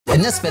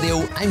In this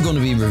video, I'm going to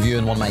be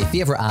reviewing one of my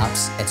favourite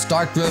apps. It's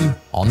Darkroom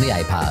on the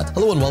iPad.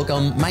 Hello and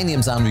welcome, my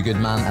name's Andrew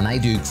Goodman and I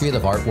do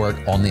creative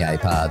artwork on the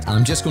iPad. And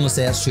I'm just going to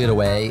say it straight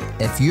away,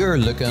 if you're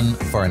looking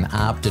for an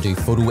app to do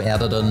photo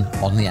editing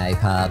on the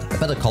iPad, a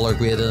bit of colour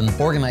grading,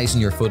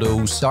 organising your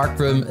photos,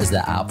 Darkroom is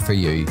the app for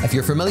you. If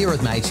you're familiar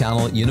with my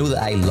channel, you know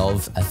that I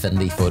love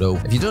Affinity Photo.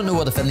 If you don't know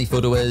what Affinity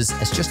Photo is,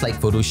 it's just like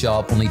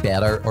Photoshop, only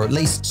better, or at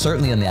least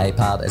certainly on the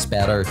iPad it's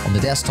better. On the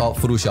desktop,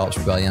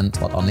 Photoshop's brilliant,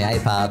 but on the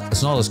iPad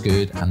it's not as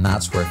good, and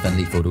that's where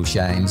Affinity Photo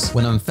shines.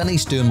 When I'm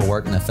finished doing my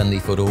work in Affinity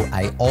Photo,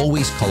 I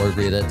always colour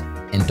grade it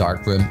in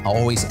Darkroom. I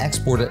always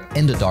export it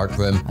into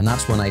Darkroom, and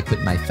that's when I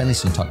put my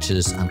finishing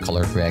touches and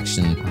colour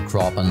correction and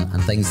cropping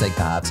and things like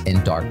that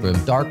in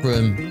Darkroom.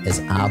 Darkroom is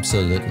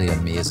absolutely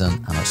amazing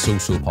and it's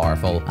so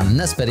powerful. And in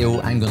this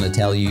video, I'm going to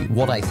tell you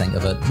what I think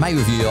of it, my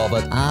review of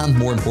it, and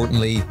more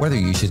importantly, whether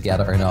you should get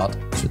it or not.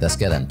 So let's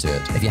get into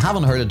it. If you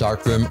haven't heard of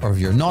Darkroom, or if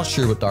you're not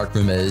sure what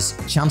Darkroom is,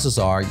 chances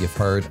are you've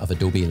heard of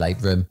Adobe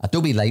Lightroom.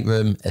 Adobe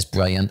Lightroom is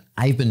brilliant.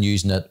 I've been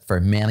using it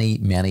for many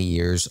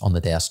years on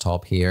the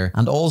desktop here,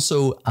 and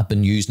also I've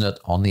been using it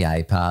on the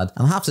iPad.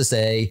 And I have to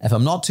say, if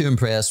I'm not too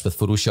impressed with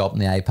Photoshop on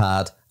the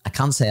iPad, I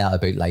can't say that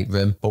about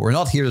Lightroom, but we're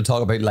not here to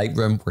talk about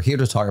Lightroom. We're here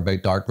to talk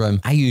about Darkroom.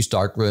 I use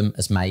Darkroom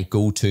as my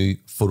go-to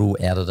photo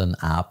editing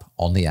app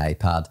on the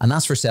iPad. And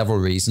that's for several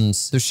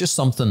reasons. There's just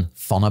something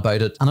fun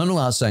about it. And I know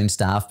that sounds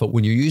daft, but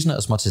when you're using it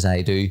as much as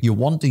I do, you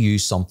want to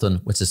use something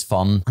which is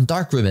fun. And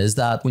Darkroom is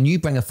that. When you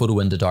bring a photo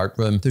into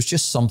Darkroom, there's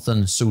just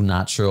something so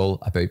natural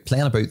about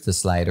playing about with the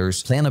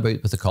sliders, playing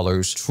about with the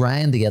colors,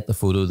 trying to get the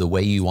photo the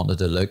way you want it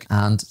to look.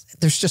 And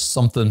there's just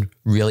something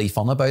really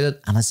fun about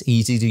it, and it's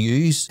easy to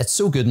use. It's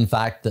so good, in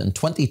fact, that in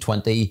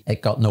 2020,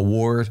 it got an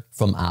award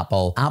from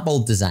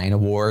Apple Design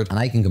Award, and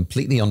I can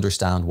completely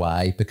understand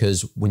why,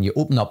 because when you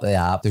open up the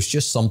app, there's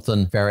just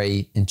something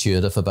very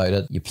intuitive about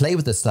it. You play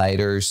with the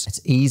sliders,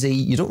 it's easy,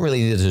 you don't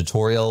really need a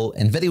tutorial.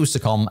 In videos to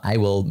come, I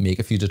will make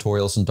a few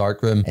tutorials in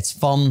Darkroom. It's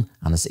fun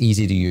and it's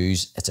easy to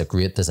use. It's a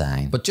great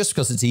design. But just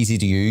because it's easy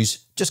to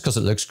use, just because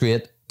it looks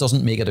great,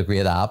 doesn't make it a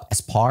great app.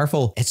 It's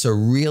powerful. It's a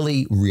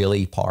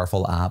really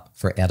powerful app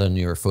for editing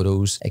your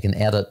photos. It can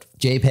edit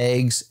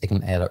JPEGs, it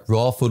can edit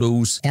RAW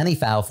photos, any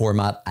file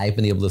format I've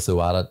been able to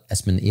throw at it,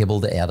 it's been able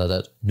to edit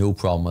it, no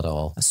problem at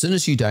all. As soon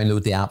as you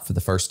download the app for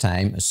the first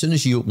time, as soon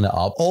as you open it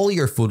up, all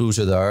your photos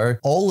are there.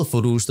 All the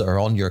photos that are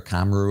on your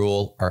camera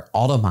roll are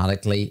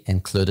automatically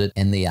included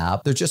in the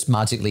app. They're just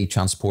magically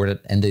transported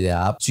into the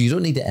app. So you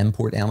don't need to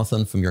import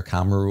anything from your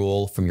camera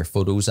roll, from your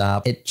Photos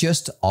app. It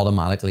just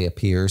automatically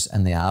appears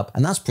in the app.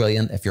 And that's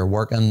brilliant if you're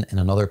working in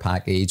another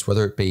package,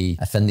 whether it be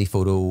Affinity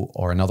Photo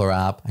or another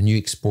app, and you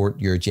export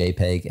your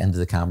JPEG into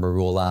the camera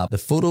roll app. The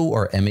photo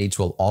or image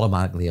will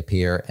automatically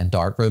appear in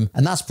Darkroom,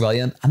 and that's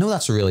brilliant. I know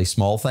that's a really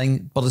small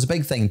thing, but it's a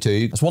big thing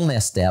too. It's one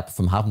less step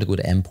from having to go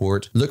to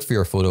import, look for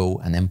your photo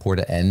and import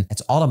it in.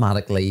 It's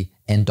automatically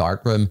in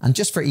Darkroom, and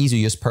just for easy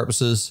use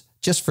purposes,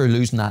 just for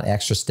losing that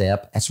extra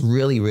step, it's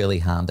really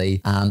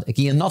handy. And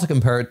again, not to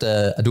compare it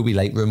to Adobe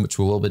Lightroom, which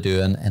we will be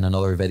doing in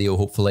another video,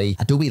 hopefully.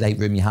 Adobe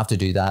Lightroom, you have to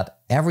do that.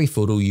 Every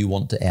photo you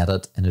want to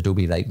edit in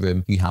Adobe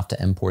Lightroom, you have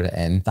to import it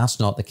in. That's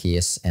not the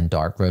case in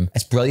Darkroom.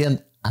 It's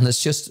brilliant. And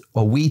it's just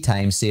a wee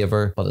time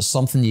saver, but it's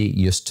something you get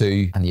used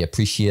to and you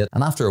appreciate.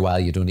 And after a while,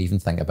 you don't even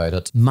think about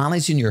it.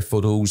 Managing your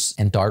photos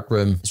in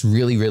Darkroom is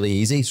really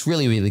easy. It's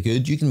really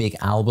good. You can make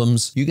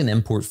albums. You can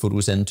import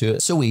photos into it.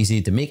 It's so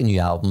easy to make a new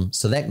album,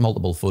 select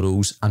multiple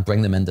photos and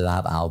bring them into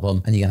that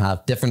album. And you can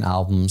have different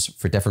albums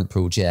for different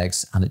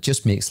projects. And it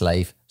just makes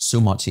life so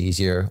much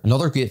easier.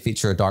 Another great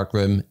feature of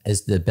Darkroom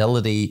is the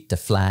ability to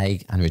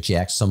flag and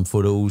reject some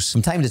photos.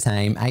 From time to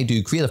time, I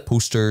do creative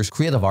posters,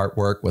 creative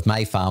artwork with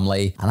my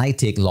family, and I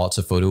take lots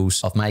of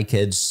photos of my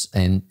kids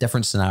in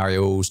different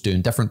scenarios,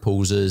 doing different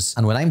poses.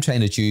 And when I'm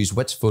trying to choose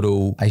which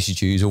photo I should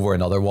choose over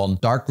another one,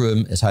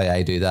 Darkroom is how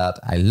I do that.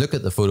 I look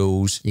at the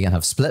photos. You can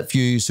have split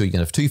view, so you can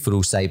have two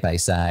photos side by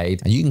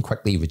side, and you can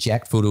quickly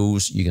reject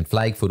photos. You can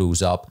flag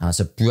photos up, and it's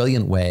a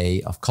brilliant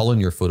way of culling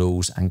your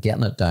photos and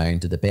getting it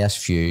down to the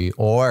best view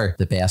or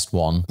the best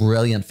one.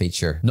 Brilliant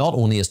feature. Not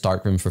only is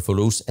Darkroom for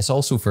photos, it's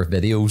also for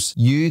videos.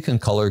 You can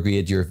color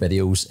grade your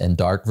videos in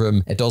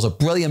Darkroom. It does a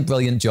brilliant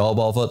job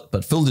of it,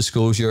 but full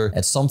disclosure,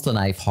 it's something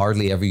I've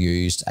hardly ever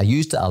used. I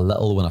used it a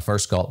little when I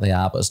first got the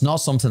app. It's not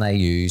something I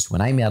use when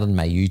I'm editing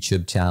my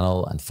YouTube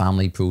channel and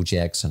family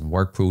projects and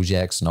work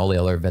projects and all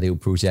the other video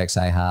projects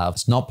I have.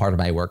 It's not part of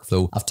my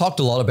workflow. I've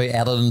talked a lot about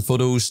editing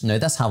photos. Now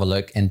let's have a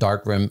look in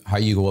Darkroom how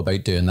you go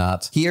about doing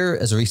that. Here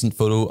is a recent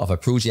photo of a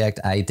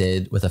project I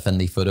did with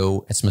Affinity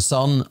Photo. It's my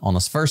son on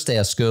his first day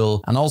of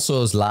school and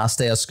also his last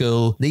day of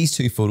school. These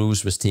two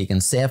photos was taken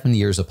 7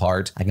 years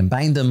apart. I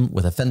combined them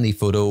with Affinity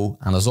Photo,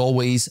 and as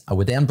always, I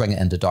would then bring it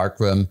into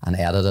Darkroom and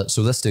edit it.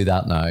 So let's do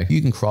that now.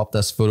 You can crop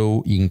this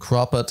photo, you can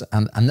crop it,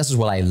 and this is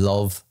what I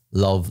love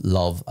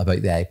love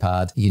about the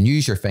iPad. You can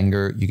use your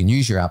finger, you can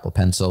use your Apple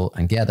Pencil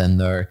and get in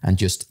there and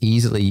just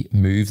easily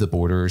move the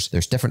borders.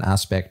 There's different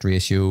aspect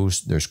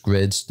ratios, there's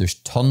grids, there's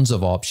tons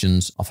of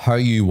options of how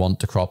you want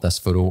to crop this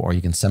photo, or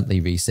you can simply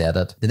reset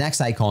it. The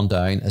next icon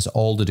down is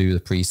all to do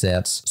with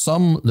presets.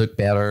 Some look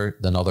better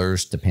than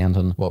others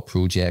depending what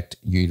project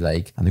you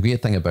like. And the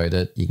great thing about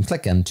it, you can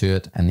click into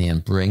it and then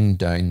bring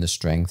down the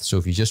strength. So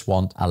if you just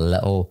want a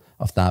little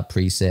of that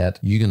preset,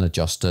 you can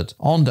adjust it.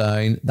 On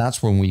down,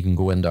 that's when we can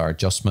go into our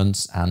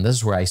adjustments, and this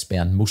is where I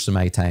spend most of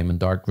my time in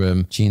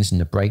Darkroom, changing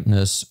the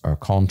brightness or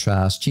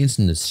contrast,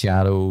 changing the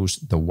shadows,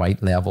 the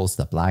white levels,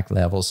 the black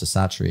levels, the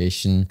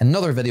saturation. In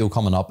another video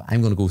coming up, I'm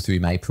going to go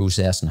through my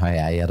process and how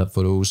I edit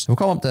photos. We'll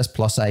come up to this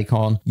plus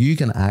icon. You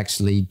can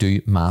actually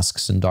do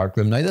masks in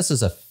Darkroom. Now this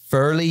is a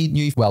fairly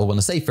new, well, when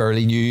I say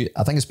fairly new,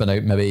 I think it's been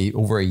out maybe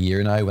over a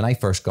year now. When I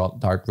first got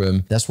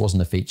Darkroom, this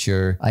wasn't a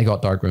feature. I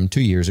got Darkroom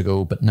 2 years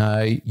ago, but now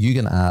you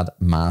can add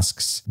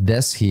masks.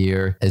 This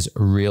here is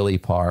really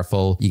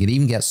powerful. You can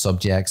even get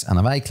subjects, and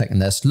if I click on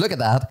this, look at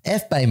that.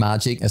 If by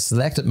magic I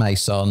selected my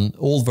son,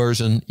 old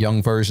version,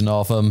 young version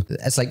of him,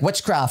 it's like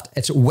witchcraft.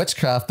 It's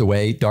witchcraft the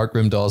way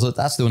Darkroom does it.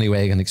 That's the only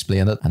way I can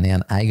explain it. And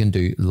then I can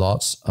do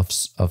lots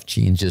of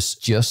changes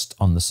just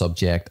on the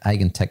subject. I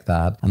can tick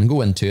that and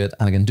go into it,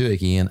 and I can do it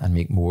again and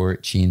make more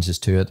changes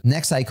to it.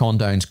 Next icon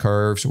down is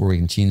curves, where we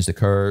can change the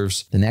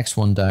curves. The next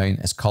one down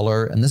is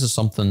color, and this is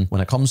something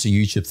when it comes to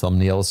YouTube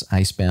thumbnails,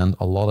 I spend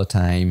a lot of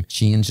time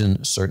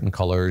changing certain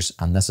colors,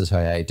 and this is how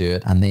I do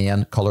it. And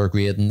then color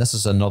grading, this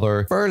is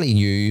another fairly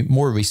new,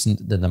 more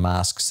recent than the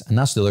masks, and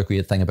that's the other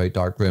great thing about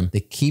Darkroom.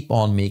 They keep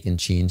on making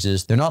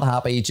changes. They're not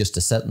happy just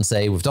to sit and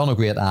say, we've done a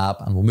great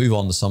app and we'll move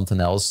on to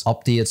something else.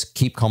 Updates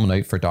keep coming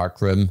out for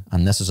Darkroom,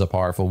 and this is a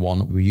powerful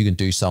one where you can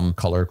do some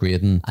color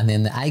grading. And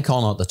then the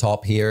icon at the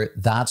top here,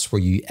 that's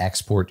where you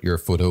export your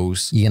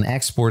photos. You can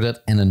export it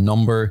in a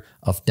number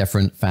of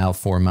different file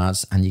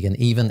formats, and you can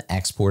even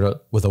export it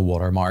with a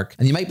watermark.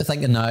 And you might be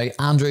thinking now,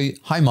 Andrew,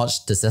 how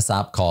much does this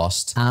app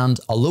cost? And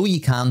although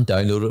you can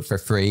download it for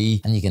free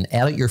and you can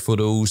edit your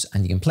photos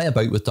and you can play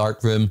about with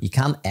Darkroom, you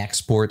can't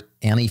export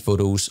any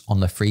photos on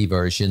the free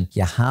version.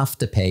 You have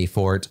to pay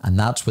for it, and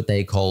that's what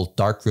they call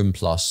Darkroom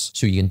Plus.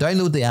 So you can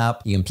download the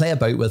app, you can play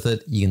about with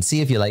it, you can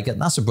see if you like it.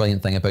 And that's a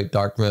brilliant thing about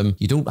Darkroom.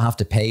 You don't have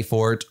to pay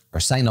for it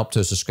or sign up to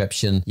a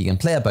subscription. You can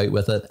play about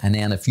with it, and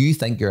then if you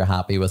think you're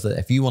happy with it,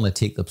 if you want to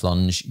take the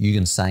plunge, you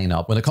can sign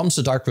up. When it comes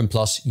to Darkroom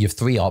Plus, you have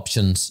three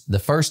options. The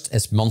first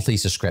is monthly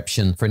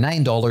subscription. For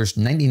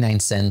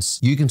 $9.99,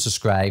 you can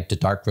subscribe to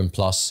Darkroom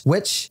Plus,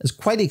 which is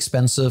quite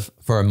expensive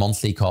for a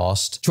monthly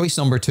cost. Choice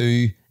number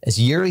two is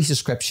yearly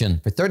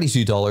subscription. For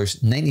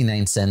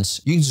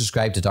 $32.99, you can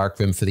subscribe to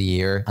Darkroom for the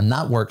year, and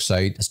that works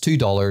out as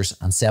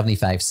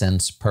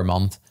 $2.75 per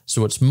month.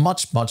 So it's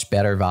much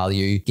better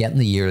value getting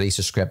the yearly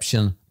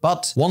subscription.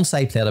 But once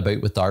I played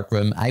about with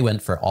Darkroom, I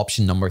went for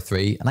option number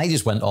 3, and I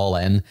just went all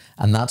in,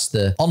 and that's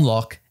the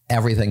unlock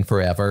everything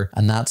forever,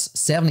 and that's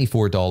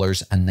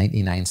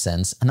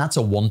 $74.99, and that's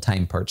a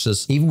one-time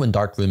purchase. Even when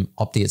Darkroom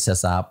updates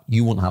this app,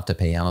 you won't have to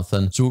pay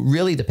anything. So it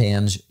really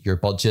depends your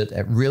budget.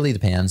 It really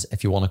depends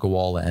if you want to go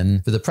all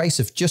in. For the price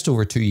of just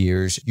over 2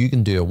 years, you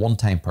can do a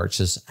one-time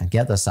purchase and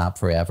get this app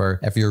forever.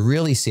 If you're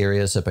really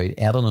serious about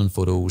editing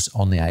photos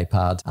on the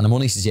iPad, and I'm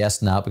only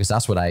suggesting that because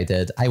that's what I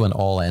did, I went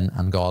all in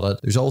and got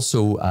it. There's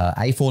also an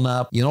iPhone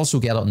app. You can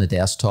also get it on the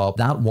desktop.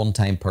 That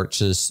one-time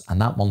purchase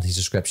and that monthly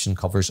subscription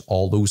covers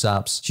all those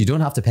apps. So you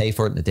don't have to pay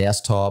for it in the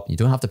desktop. You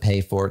don't have to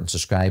pay for it and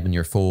subscribe on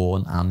your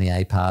phone and the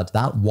iPad.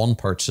 That one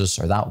purchase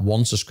or that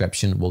one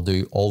subscription will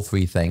do all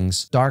three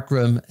things.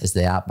 Darkroom is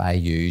the app I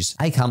use.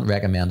 I can't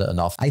recommend it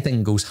enough. I think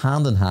it goes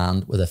hand in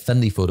hand with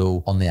Affinity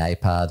Photo on the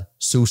iPad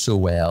so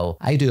well.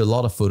 I do a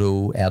lot of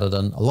photo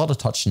editing, a lot of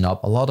touching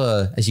up, a lot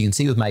of, as you can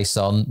see with my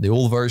son, the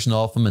old version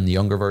of him and the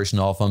younger version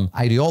of him.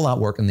 I do all that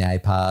work on the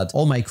iPad,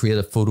 all my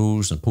creative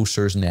photos and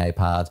posters on the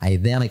iPad. I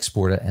then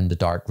export it into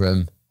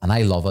Darkroom, and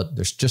I love it.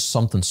 There's just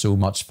something so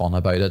much fun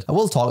about it. I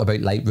will talk about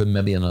Lightroom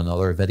maybe in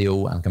another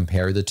video and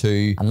compare the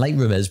two. And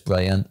Lightroom is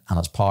brilliant and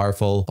it's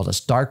powerful, but it's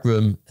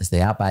Darkroom is the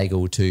app I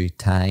go to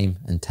time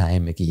and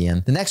time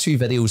again. The next few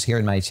videos here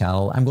on my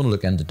channel, I'm going to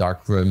look into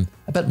Darkroom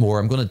a bit more.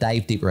 I'm going to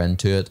dive deeper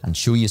into it and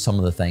show you some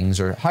of the things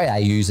or how I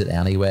use it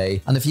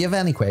anyway. And if you have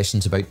any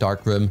questions about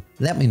Darkroom,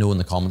 let me know in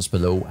the comments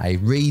below. I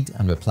read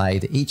and reply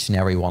to each and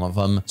every one of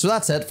them. So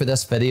that's it for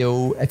this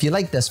video. If you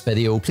like this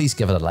video, please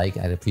give it a like.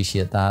 I'd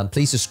appreciate that.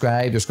 Please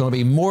subscribe. There's going to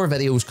be more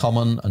videos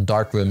coming on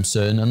Darkroom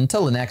soon. And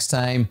until the next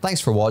time, thanks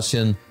for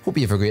watching. Hope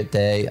you have a great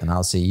day, and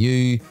I'll see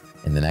you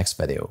in the next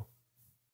video.